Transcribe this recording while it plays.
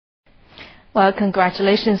Well,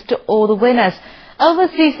 congratulations to all the winners.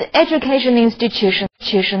 Overseas education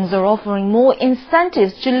institutions are offering more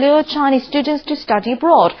incentives to lure Chinese students to study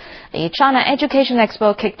abroad. The China Education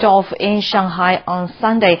Expo kicked off in Shanghai on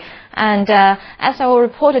Sunday. And as our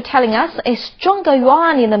reporter telling us, a stronger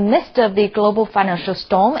yuan in the midst of the global financial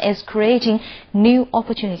storm is creating new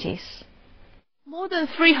opportunities. More than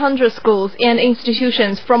 300 schools and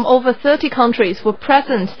institutions from over 30 countries were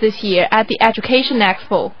present this year at the Education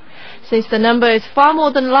Expo. Since the number is far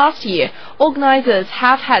more than last year, organizers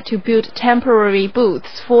have had to build temporary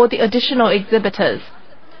booths for the additional exhibitors.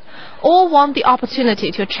 All want the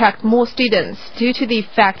opportunity to attract more students due to the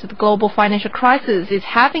effect the global financial crisis is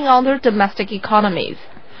having on their domestic economies.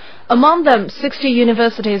 Among them, 60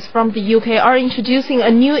 universities from the UK are introducing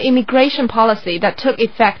a new immigration policy that took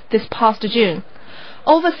effect this past June.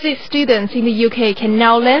 Overseas students in the UK can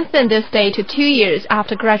now lengthen their stay to 2 years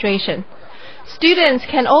after graduation. Students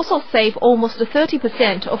can also save almost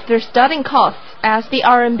 30% of their studying costs as the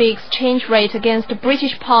RMB exchange rate against the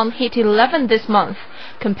British pound hit 11 this month,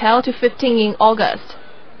 compared to 15 in August.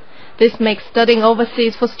 This makes studying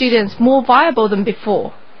overseas for students more viable than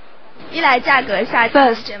before.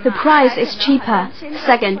 First, the price is cheaper.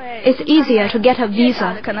 Second, it's easier to get a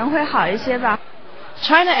visa.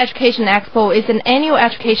 China Education Expo is an annual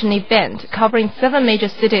education event covering 7 major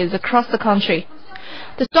cities across the country.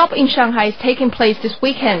 The stop in Shanghai is taking place this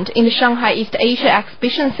weekend in the Shanghai East Asia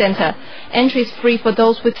Exhibition Center. Entry is free for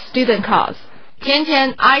those with student cards. Tian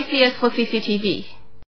Tian, ICS for CCTV.